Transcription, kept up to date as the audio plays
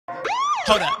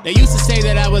Hold up, they used to say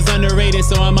that I was underrated,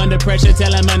 so I'm under pressure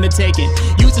till I'm undertaken.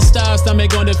 Used to starve,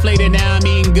 stomach on deflated, now I'm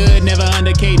eating good, never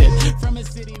undercatered. From a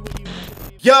city where you...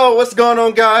 Yo, what's going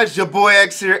on, guys? Your boy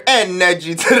X here and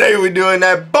Neji. Today we're doing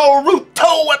that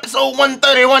Boruto episode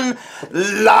 131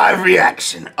 live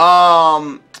reaction.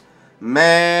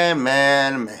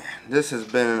 Man. This has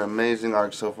been an amazing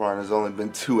arc so far, and there's only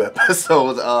been 2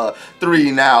 episodes,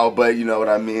 3 now, but you know what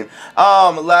I mean.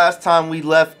 Last time we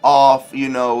left off, you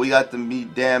know, we got to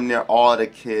meet damn near all the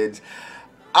kids.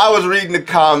 I was reading the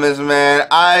comments, man.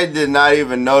 I did not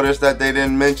even notice that they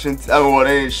didn't mention, well,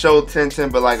 they didn't show Tintin,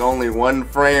 but like only one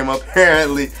frame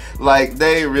apparently. Like,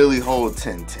 they really hold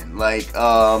Tintin. Like,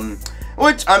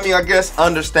 which, I mean, I guess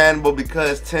understandable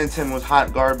because Tintin was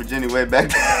hot garbage anyway back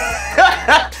then.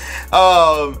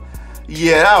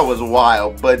 Yeah, that was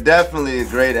wild, but definitely a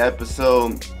great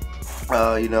episode.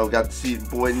 You know, got to see the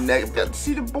boy Neji. Got to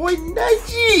see the boy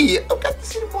Neji. Got to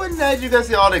see the boy Neji. Got to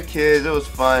see all the kids. It was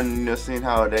fun, you know, seeing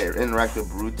how they interact with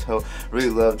Boruto. Really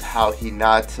loved how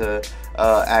Hinata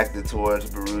acted towards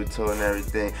Boruto and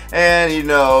everything. And you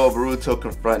know, Boruto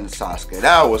confronting Sasuke.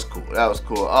 That was cool. That was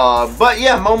cool. But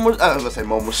yeah, I was gonna say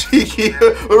Momoshiki.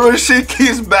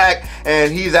 Murashiki's back,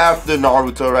 and he's after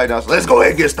Naruto right now. So let's go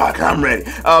ahead and get started. I'm ready.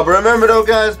 But remember though,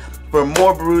 guys. For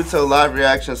more Boruto live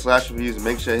reactions / reviews,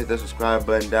 make sure to hit the subscribe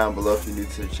button down below if you're new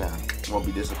to the channel. Won't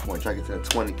be disappointed. Try to get to the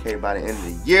 20K by the end of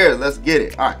the year. Let's get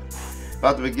it. Alright.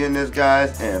 About to begin this,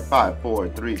 guys. And 5, 4,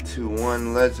 3, 2,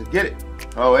 1. Let's get it.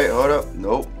 Oh, wait. Hold up.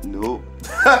 Nope.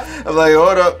 I'm like,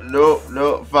 hold up.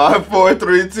 Nope. 5, 4,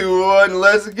 3, 2, 1.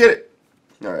 Let's get it.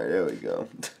 Alright, there we go.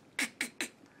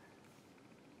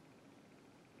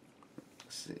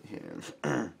 Let's see here.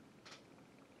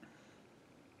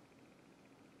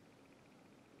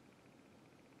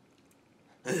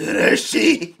 There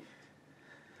she.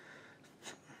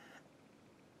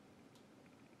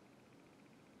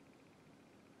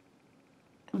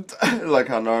 Like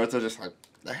how Naruto just like,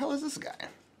 the hell is this guy?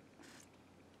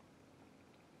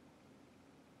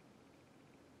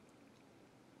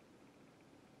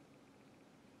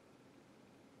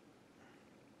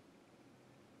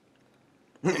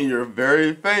 You're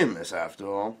very famous after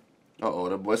all. Uh-oh,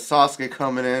 the boy Sasuke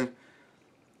coming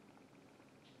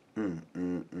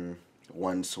in.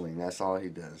 One swing, that's all he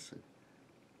does.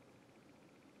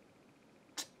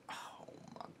 Oh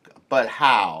my god. But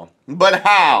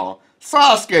how?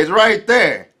 Sasuke's right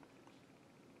there.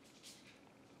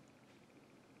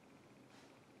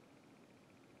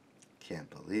 Can't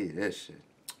believe this shit.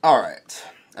 Alright.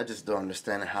 I just don't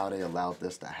understand how they allowed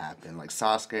this to happen. Like,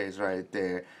 Sasuke's right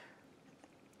there.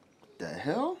 What the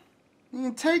hell? He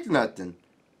didn't take nothing.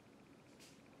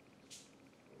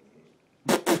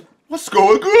 What's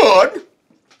going on?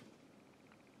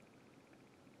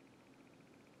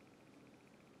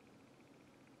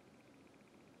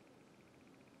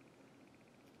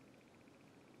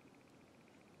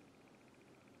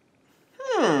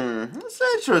 That's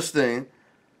interesting.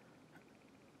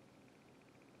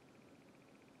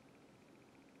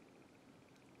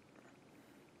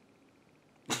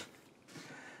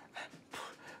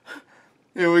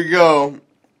 Here we go.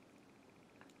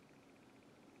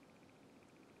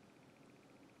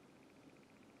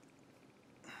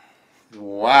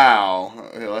 Wow.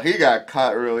 Well, he got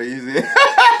caught real easy.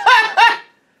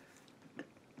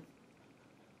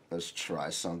 Let's try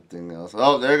something else.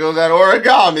 Oh, there goes that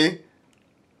origami.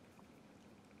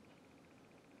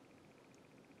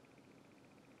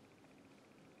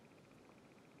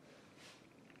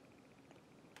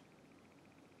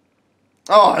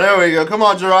 Oh, there we go. Come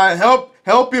on, Jiraiya.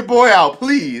 Help your boy out,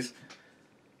 please.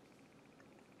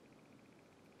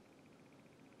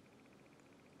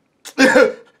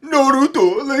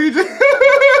 Naruto, lady.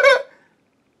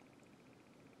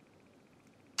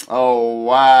 Oh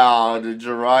wow, the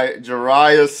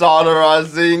Jiraiya saw the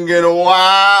Rasengan.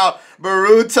 Wow,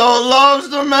 Boruto loves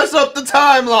to mess up the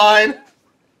timeline.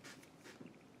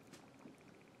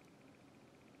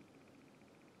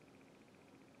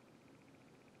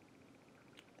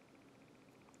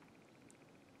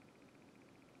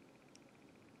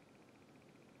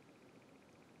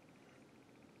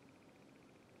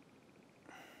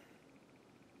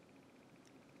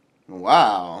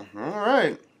 Wow,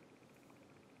 alright.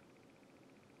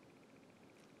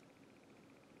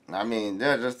 I mean,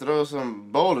 yeah, just throw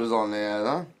some boulders on there,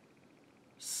 huh?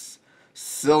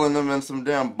 Sealing them in some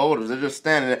damn boulders. They're just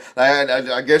standing there. Like,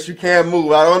 I guess you can't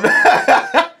move. I don't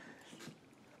know.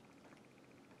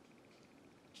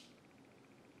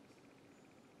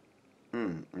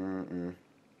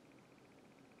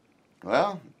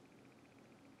 Well,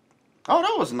 oh,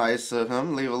 that was nice of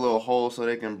him. Leave a little hole so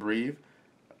they can breathe.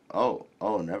 Oh,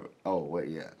 never. Oh, wait,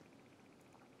 yeah.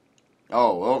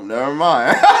 Oh, well, never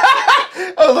mind.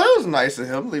 Oh, that was nice of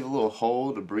him. Leave a little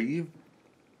hole to breathe.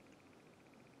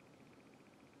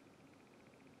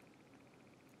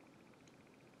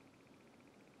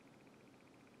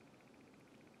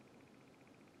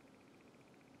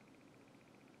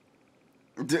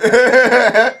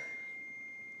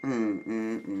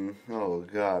 Oh,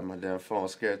 God, my damn phone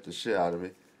scared the shit out of me.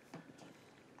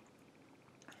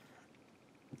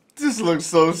 This looks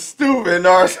so stupid,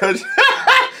 Naruto.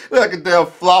 Like a damn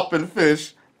flopping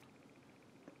fish.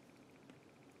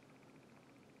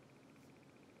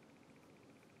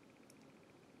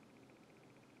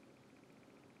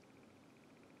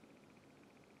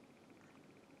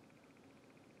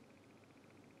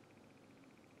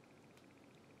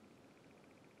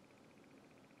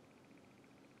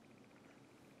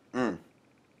 Mm.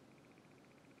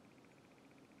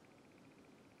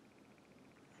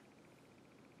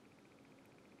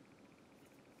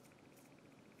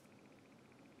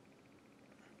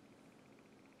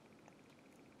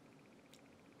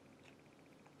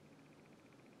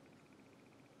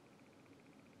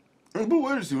 But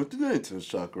where is he with the Native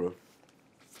chakra?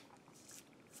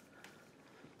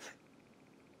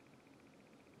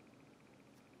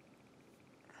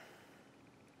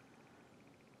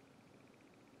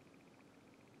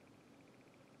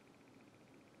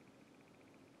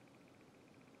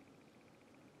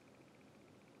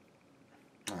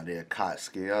 Oh, they're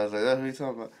Kotsky. I was like, that's what you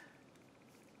talking about.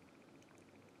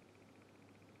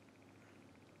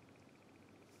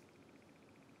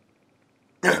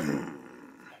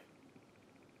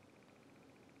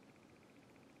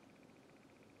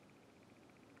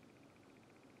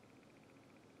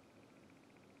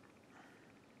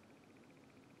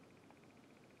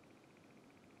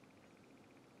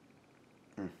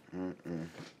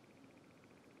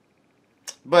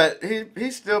 But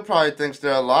he still probably thinks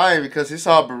they're lying because he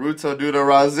saw Boruto do the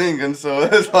Rasengan, so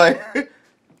it's like,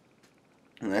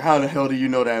 how the hell do you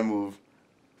know that move?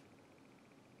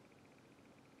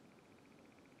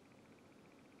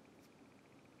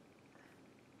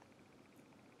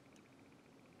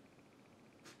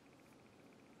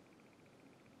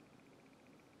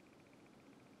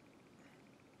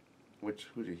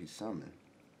 Who did he summon?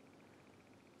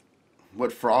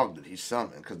 What frog did he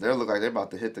summon? Because they look like they're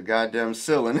about to hit the goddamn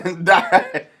ceiling and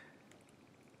die.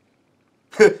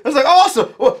 I was like,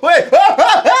 awesome! Wait!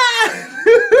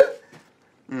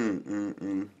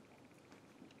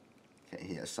 Okay,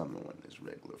 he has summon what this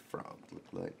regular frog look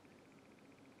like.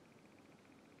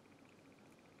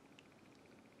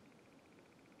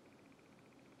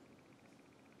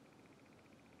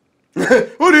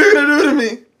 What are you gonna do to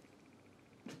me?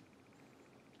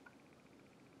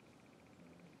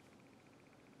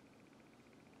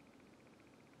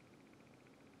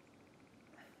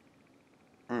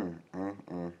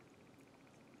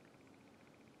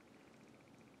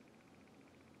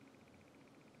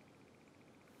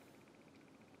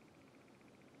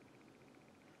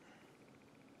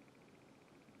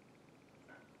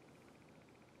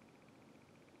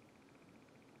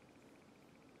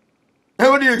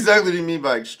 What do you exactly mean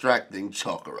by extracting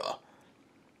chakra?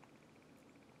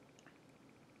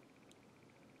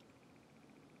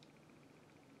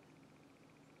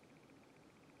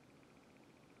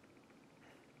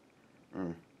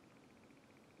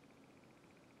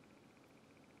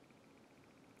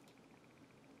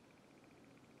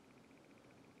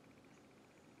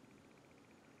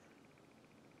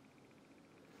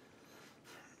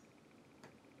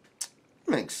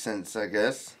 Makes sense, I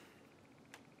guess.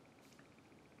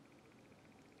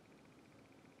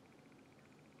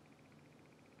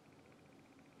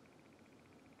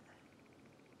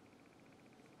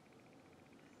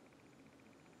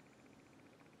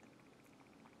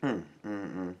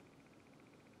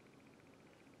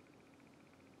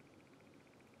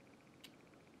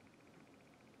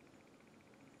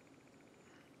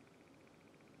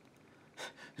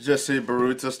 Just see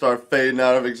Boruto start fading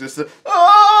out of existence.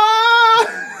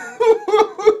 Ah!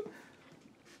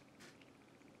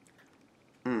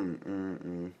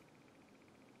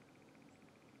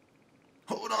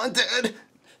 Hold on, Dad.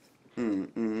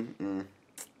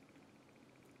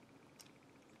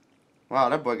 Wow,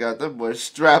 that boy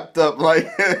strapped up like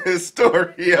his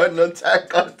story on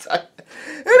Attack on Titan.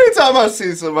 Anytime I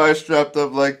see somebody strapped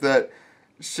up like that,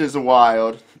 shit's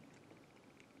wild.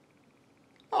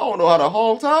 I don't know how to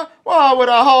hold tie. Why would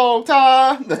I hold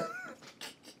tie?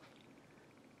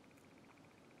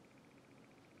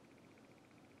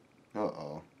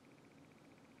 Uh-oh.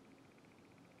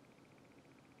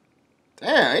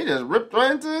 Damn, he just ripped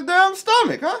right into his damn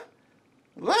stomach, huh?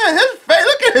 Man, his face,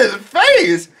 look at his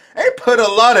face. They put a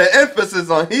lot of emphasis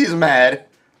on he's mad.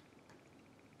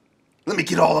 Let me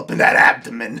get all up in that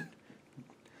abdomen.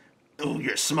 Ooh,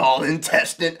 your small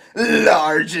intestine,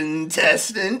 large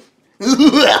intestine.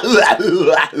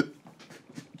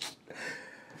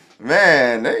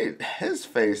 Man, his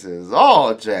face is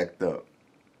all jacked up.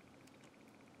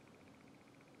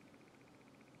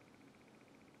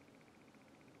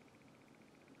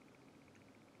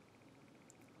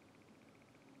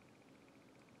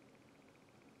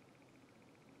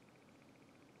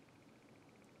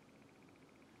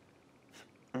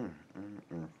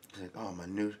 He's like, oh, my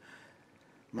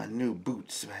new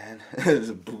boots, man.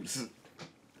 The boots,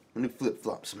 my new flip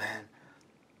flops, man.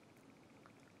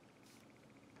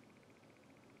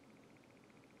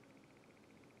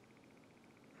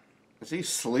 Is he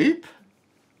asleep?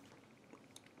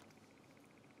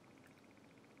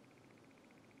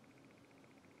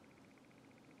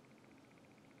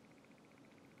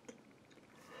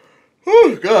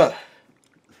 Oh God.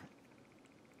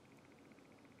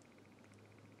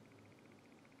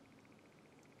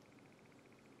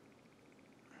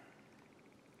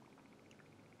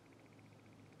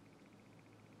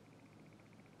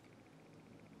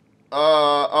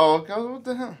 Oh, okay, what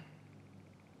the hell?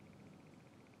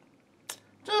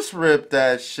 Just rip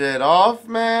that shit off,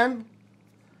 man.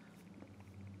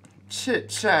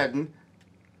 Chit-chatting.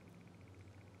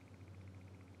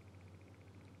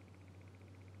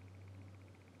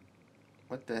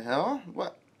 What the hell?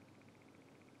 What?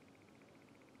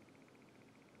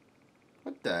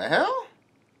 What the hell?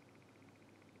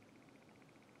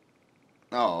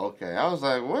 Oh, okay. I was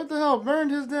like, what the hell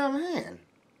burned his damn hand?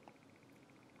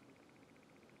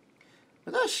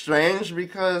 But that's strange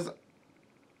because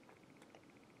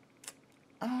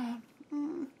I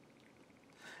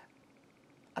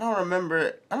don't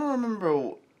remember.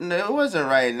 No, it wasn't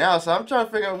right now. So I'm trying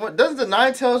to figure out what doesn't the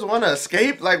Nine Tails want to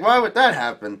escape? Like, why would that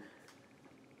happen?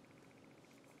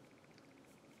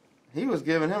 He was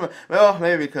giving him well,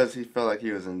 maybe because he felt like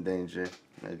he was in danger.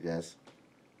 I guess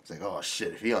it's like, oh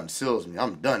shit, if he unseals me,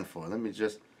 I'm done for. Let me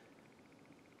just.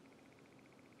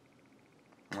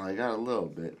 Oh, I got a little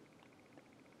bit.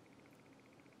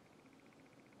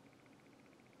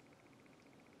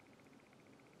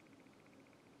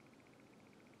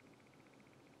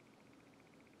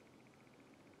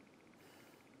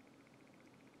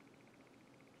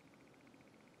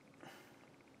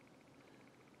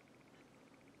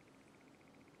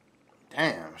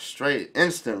 Damn, straight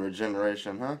instant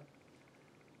regeneration, huh?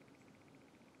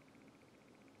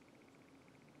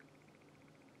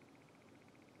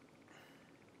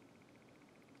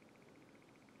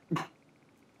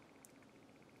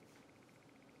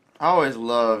 I always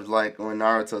loved like when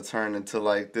Naruto turned into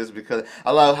like this because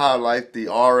I love how like the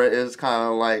aura is kind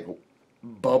of like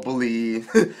bubbly,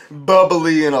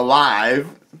 bubbly and alive.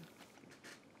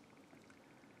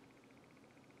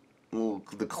 Ooh,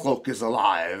 the cloak is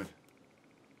alive.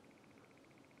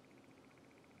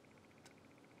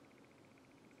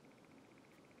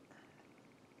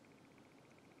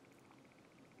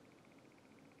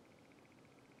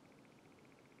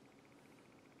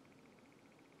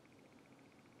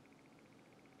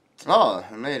 Oh,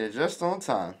 I made it just on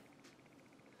time.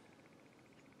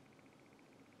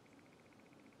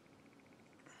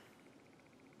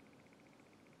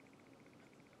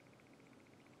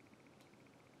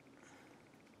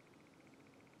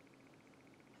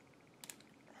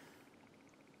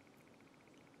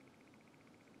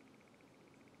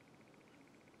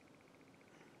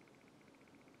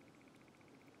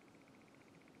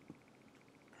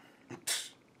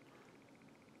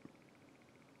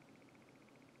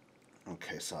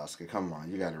 Okay, Sasuke, come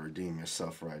on. You gotta redeem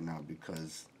yourself right now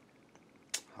because...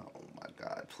 Oh my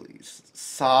God, please.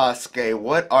 Sasuke,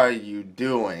 what are you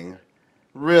doing?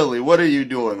 Really, what are you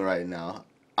doing right now?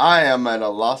 I am at a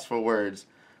loss for words.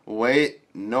 Wait,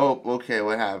 nope. Okay,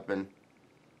 what happened?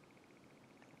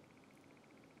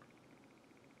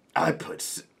 I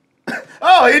put...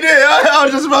 Oh, he did! I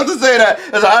was just about to say that.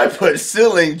 As I put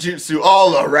sealing jutsu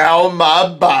all around my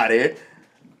body.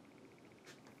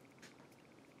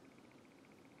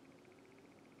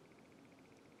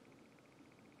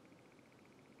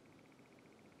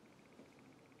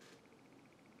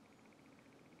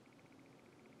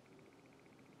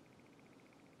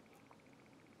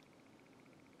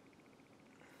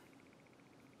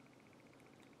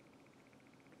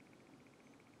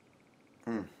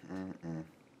 Mm, mm, mm.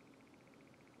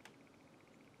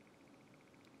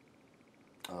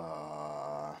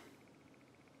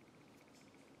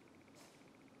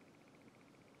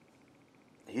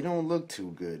 He don't look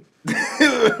too good.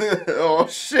 Oh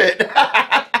shit!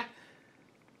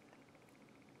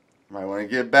 Might want to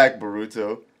get back,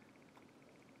 Boruto.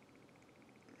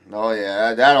 Oh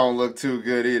yeah, that don't look too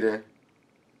good either.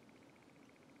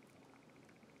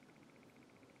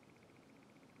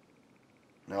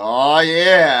 Oh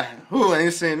yeah. Who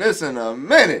ain't seen this in a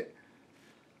minute?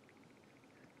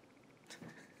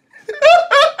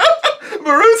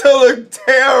 Boruto looked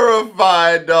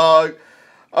terrified, dog.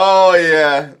 Oh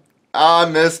yeah. I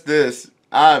missed this.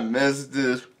 I missed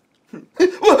this.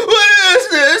 What is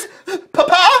this?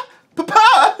 Papa?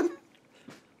 Papa?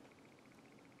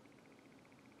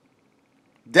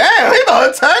 Damn, he about to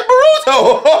attack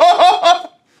Boruto.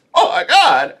 Oh my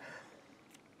god.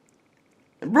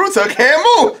 Boruto can't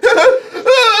move.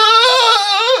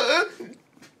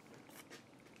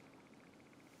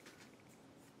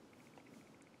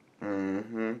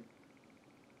 Mm-hmm.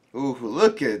 Ooh,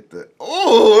 look at the...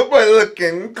 Ooh, boy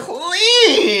looking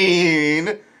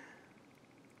clean.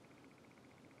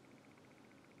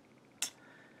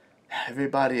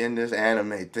 Everybody in this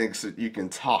anime thinks that you can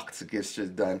talk to get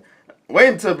shit done. Wait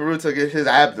until Boruto gets his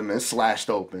abdomen slashed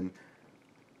open.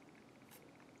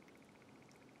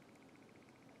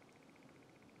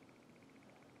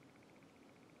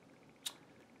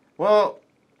 Well,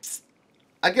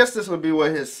 I guess this would be what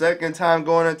his second time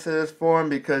going into this form,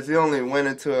 because he only went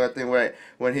into it, I think, right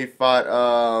when he fought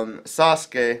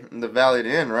Sasuke in the Valley of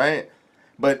the End, right?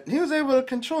 But he was able to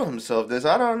control himself. This,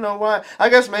 I don't know why. I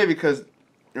guess maybe because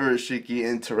Urashiki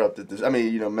interrupted this. I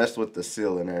mean, you know, messed with the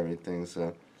seal and everything.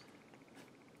 So,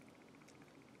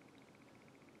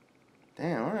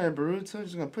 damn. All right, Boruto,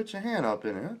 just gonna put your hand up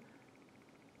in it, huh?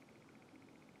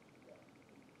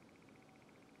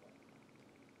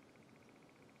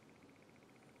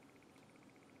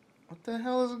 What the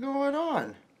hell is going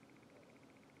on?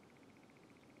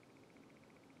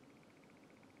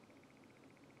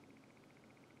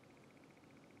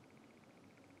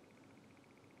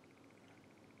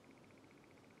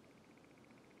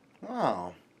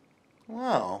 Wow.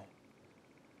 Wow.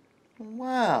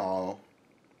 Wow.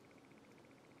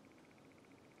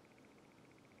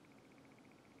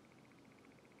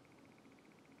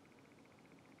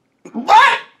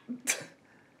 What?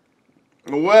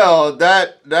 Well,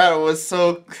 that was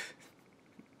so...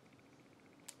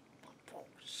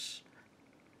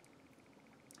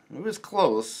 It was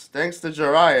close. Thanks to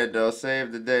Jiraiya, though,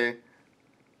 saved the day.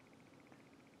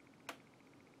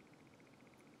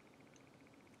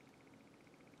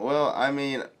 Well, I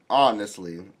mean,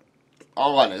 honestly,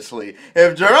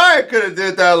 if Jiraiya could have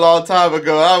did that a long time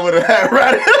ago, I would have had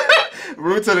right.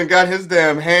 Boruto done got his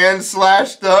damn hand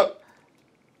slashed up.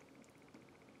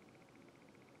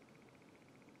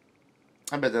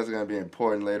 I bet that's gonna be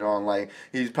important later on. Like,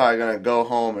 he's probably gonna go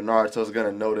home and Naruto's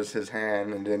gonna notice his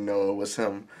hand and then know it was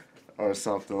him, or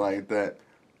something like that.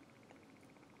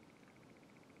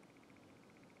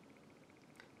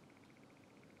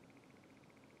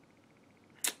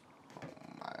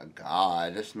 My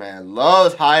God, this man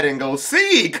loves hide and go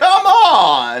seek. Come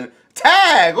on,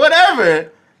 tag,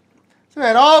 whatever. This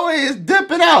man always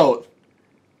dipping out.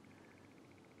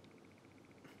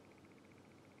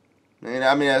 And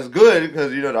I mean, that's good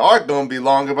because, you know, the arc gonna be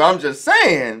longer, but I'm just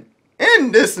saying,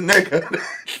 in this nigga.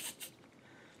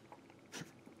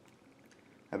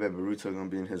 I bet Boruto gonna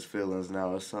be in his feelings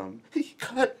now or something. He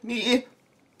cut me.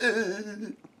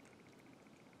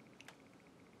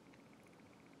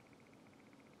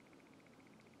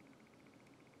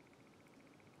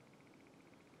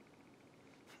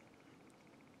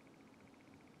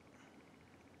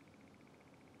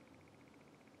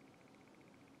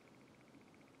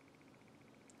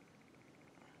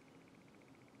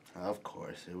 Of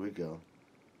course, here we go.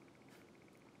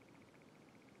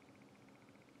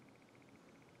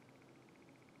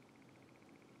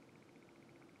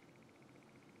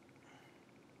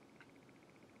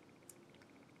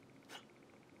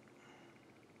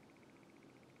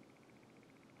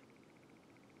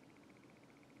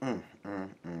 Mm, mm,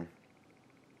 mm.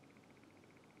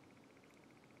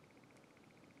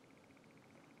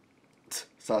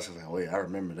 Sasuke's like, wait, I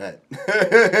remember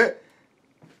that.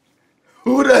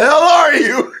 Who the hell are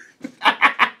you?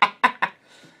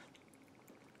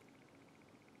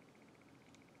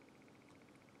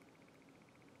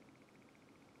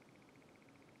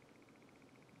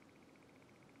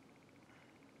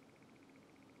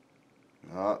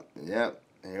 Oh, yep.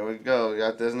 Here we go.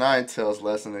 Got this Nine Tails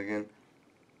lesson again.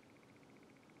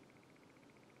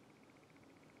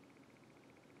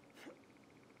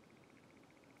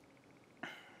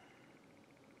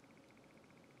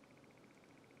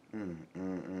 Mm,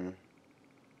 mm, mm.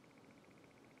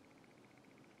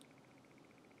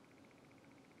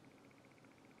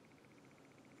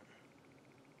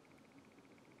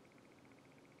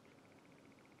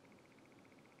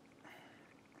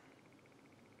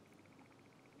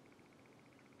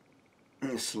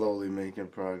 He's slowly making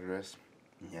progress.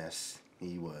 Yes,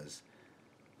 he was.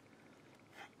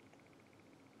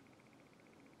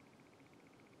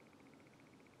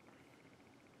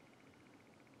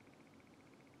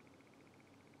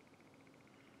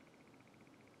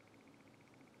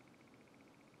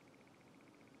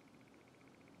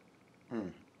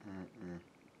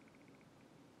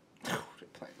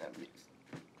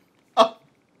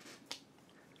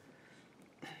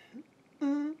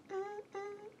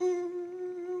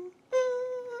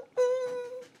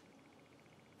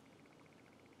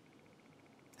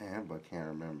 can't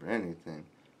remember anything.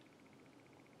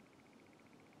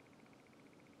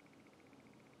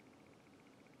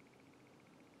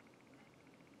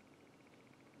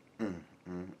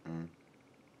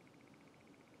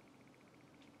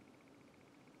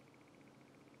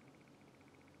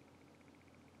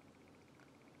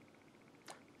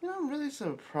 You know, I'm really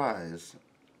surprised.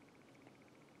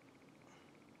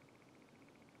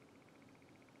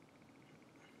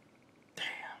 Damn,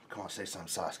 come on, say something,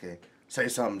 Sasuke. Say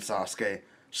something, Sasuke.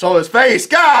 Show his face.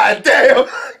 God damn.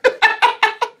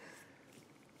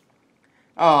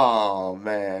 Oh,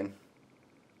 man.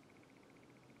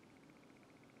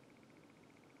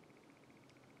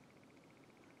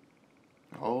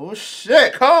 Oh,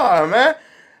 shit. Come on, man.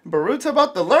 Boruto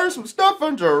about to learn some stuff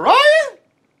from Jiraiya?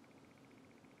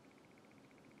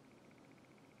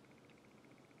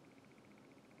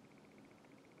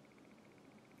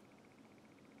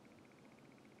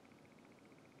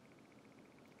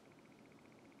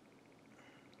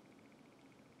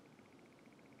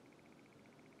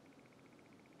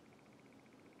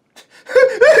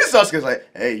 Sasuke's like,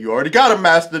 hey, you already got a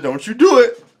master. Don't you do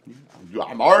it.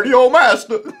 I'm already your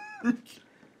master.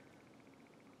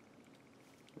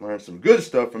 Learned some good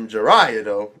stuff from Jiraiya,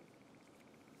 though.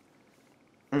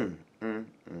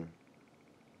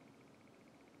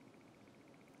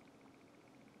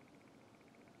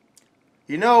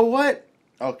 You know what?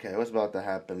 Okay, what's about to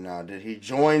happen now? Did he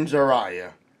join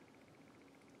Jiraiya?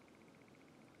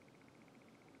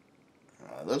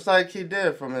 Looks like he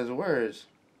did from his words.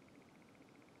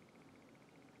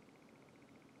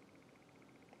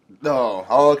 No.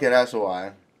 Oh, okay, that's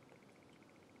why.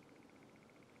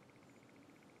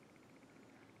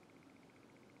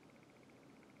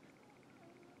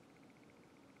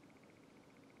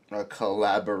 A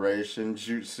collaboration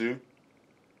jutsu.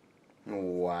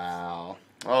 Wow.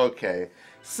 Okay.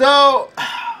 So,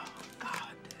 God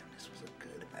damn, this was a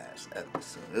good ass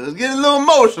episode. It was getting a little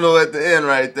emotional at the end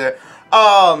right there.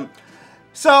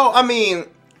 So I mean,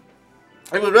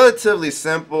 it was relatively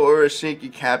simple.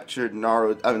 Urashiki captured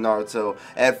Naruto.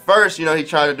 At first, you know, he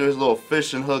tried to do his little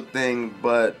fishing hook thing,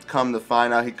 but come to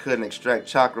find out he couldn't extract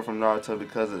chakra from Naruto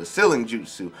because of the sealing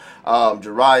jutsu.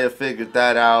 Jiraiya figured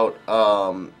that out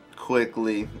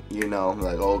quickly, you know,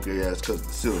 like, okay, yeah, it's because of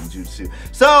the sealing jutsu.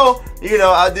 So, you know,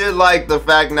 I did like the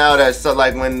fact now that, so,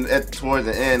 like, when towards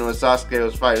the end, when Sasuke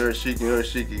was fighting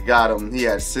Urashiki got him, he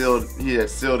had sealed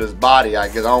his body. I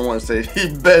guess I don't want to say he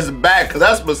his back, because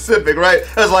that's specific, right?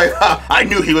 That's like, I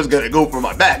knew he was gonna go for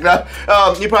my back.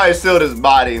 He probably sealed his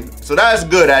body, so that's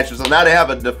good actually. So now they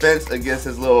have a defense against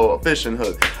his little fishing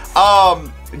hook.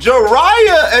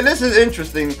 Jiraiya, and this is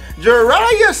interesting,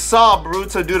 Jiraiya saw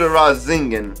Boruto do the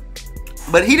Rasengan,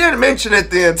 but he didn't mention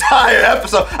it the entire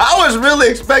episode. I was really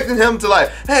expecting him to, like,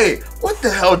 hey, what the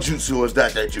hell jutsu was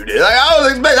that you did? Like,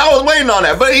 I was waiting on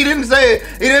that, but he didn't say it.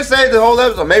 He didn't say it the whole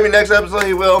episode. Maybe next episode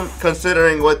he will,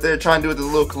 considering what they're trying to do with this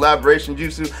little collaboration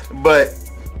jutsu. But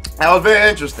that was very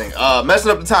interesting.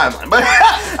 Messing up the timeline, but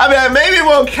I mean, maybe it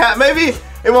won't count. Maybe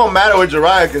it won't matter with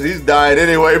Jiraiya because he's dying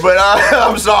anyway. But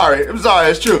I'm sorry,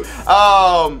 it's true.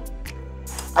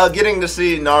 Getting to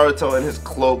see Naruto in his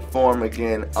cloak form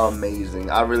again, amazing.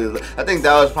 I think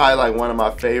that was probably like one of my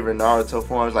favorite Naruto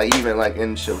forms. Like even like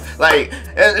in show, like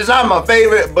it's not my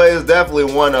favorite, but it's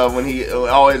definitely one of when he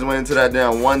always went into that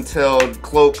damn one-tailed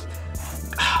cloak.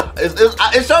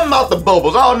 It's something about the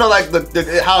bubbles. I don't know, like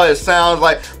how it sounds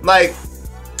like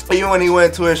even when he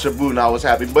went to in Shippuden, I was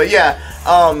happy. But yeah,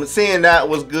 seeing that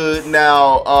was good.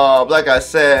 Now, like I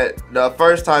said, the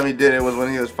first time he did it was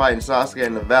when he was fighting Sasuke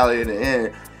in the valley at the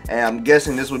end. And I'm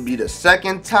guessing this would be the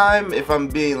second time, if I'm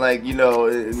being like, you know,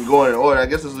 going in order. I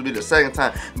guess this would be the second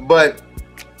time. But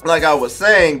like I was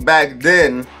saying, back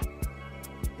then,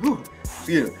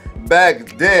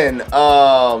 back then,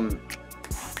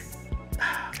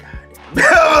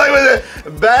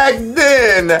 back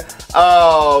then,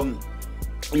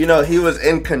 you know, he was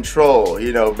in control,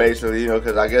 you know, basically, you know,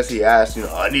 because I guess he asked, you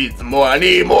know, I need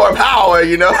more power,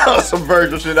 you know, some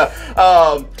Virgil shit.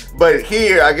 But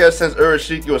here, I guess since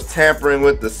Urashiki was tampering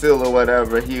with the seal or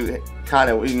whatever, he kind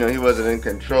of, you know, he wasn't in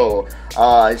control.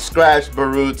 He scratched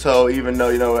Boruto, even though,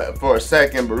 you know, for a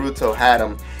second, Boruto had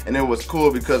him. And it was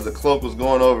cool because the cloak was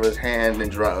going over his hand and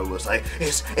Jiraiya was like,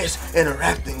 it's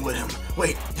interacting with him.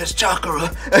 Wait, there's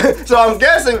chakra. So I'm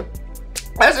guessing,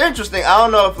 that's interesting. I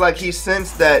don't know if like he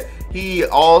sensed that he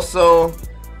also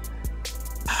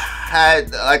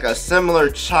had like a similar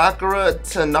chakra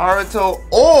to Naruto,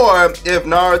 or if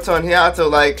Naruto and Hinata,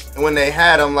 like when they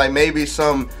had him, like maybe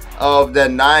some of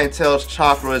that Nine Tails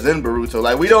chakra is in Boruto.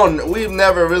 Like we've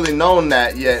never really known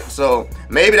that yet. So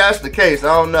maybe that's the case.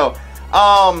 I don't know.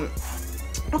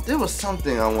 There was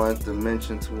something I wanted to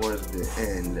mention towards the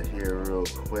end here real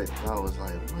quick. I was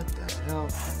like, what the hell?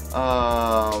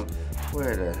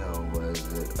 Where the hell was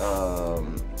it?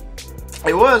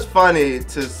 It was funny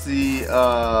to see,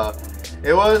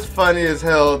 it was funny as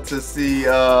hell to see,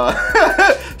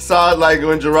 saw like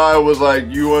when Jiraiya was like,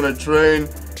 you wanna train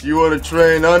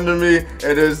under me?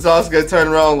 And then Sasuke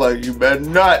turned around like, you better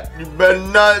not train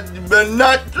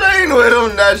with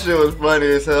him. That shit was funny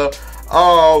as hell.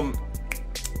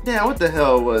 Damn, what the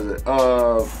hell was it?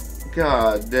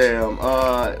 God damn.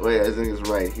 Wait, I think it's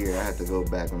right here. I have to go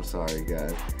back. I'm sorry,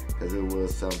 guys, because it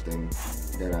was something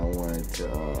that I wanted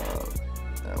to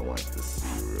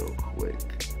see real quick.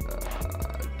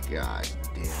 God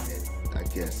damn it. I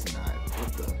guess not.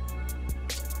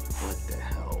 What the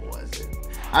hell was it?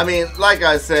 I mean, like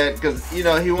I said, because, you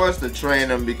know, he wants to train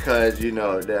him because, you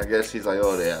know, I guess he's like,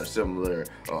 oh, they have similar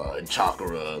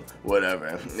chakra,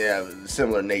 whatever. They have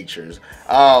similar natures.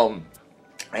 And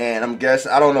I'm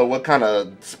guessing, I don't know what kind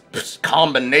of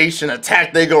combination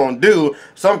attack they gonna do.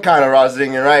 Some kind of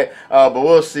Rasengan, right? But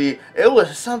we'll see. It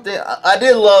was something, I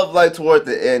did love, like, toward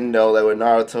the end, though, like when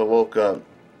Naruto woke up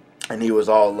and he was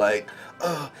all like,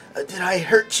 did I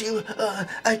hurt you?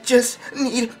 I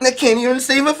can't even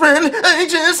save a friend. I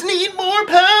just need more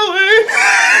power.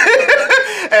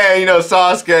 And, you know,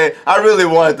 Sasuke, I really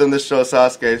wanted them to show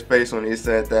Sasuke's face when he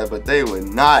said that, but they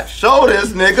would not show this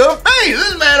nigga face.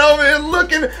 This man over here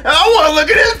looking, I want to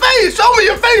look at his face. Show me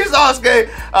your face, Sasuke.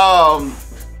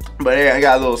 But yeah, I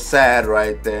got a little sad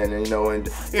right then, and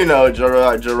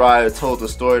Jiraiya told the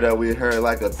story that we heard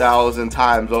like 1,000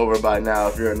 times over by now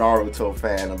if you're a Naruto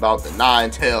fan, about the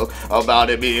 9 tails, about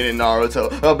it being in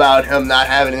Naruto, about him not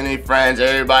having any friends,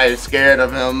 everybody's scared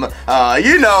of him. I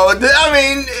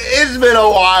mean, it's been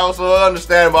a while, so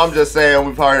understandable. I'm just saying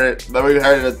we've heard it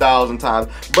 1,000 times.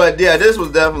 But yeah, this was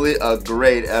definitely a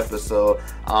great episode.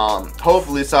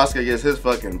 Hopefully Sasuke gets his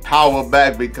fucking power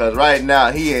back, because right now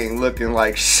he ain't looking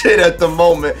like shit at the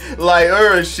moment. Like,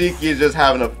 Urashiki is just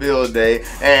having a field day,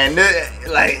 and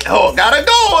gotta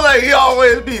go. Like, he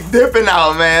always be dipping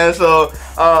out, man. So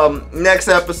next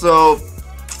episode,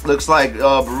 looks like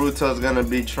Boruto's gonna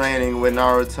be training with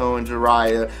Naruto and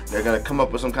Jiraiya. They're gonna come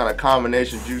up with some kind of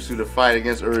combination jutsu to fight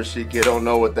against Urashiki. I don't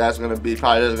know what that's gonna be.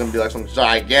 Probably just gonna be like some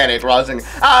gigantic Rasengan.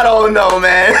 I don't know,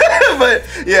 man. But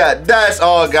yeah, that's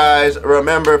all, guys.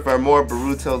 Remember, for more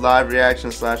Boruto live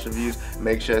reactions / reviews,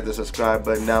 make sure to hit the subscribe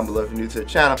button down below if you're new to the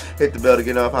channel. Hit the bell to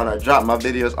get notified when I drop my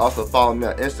videos. Also follow me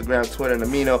on Instagram, Twitter, and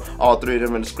Amino. All 3 of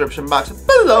them in the description box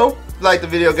below. Like the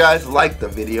video, guys. Like the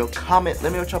video. Comment.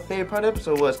 Let me know what your favorite part of the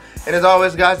episode was. And as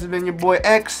always, guys, it's been your boy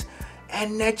X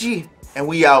and Neji. And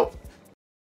we out.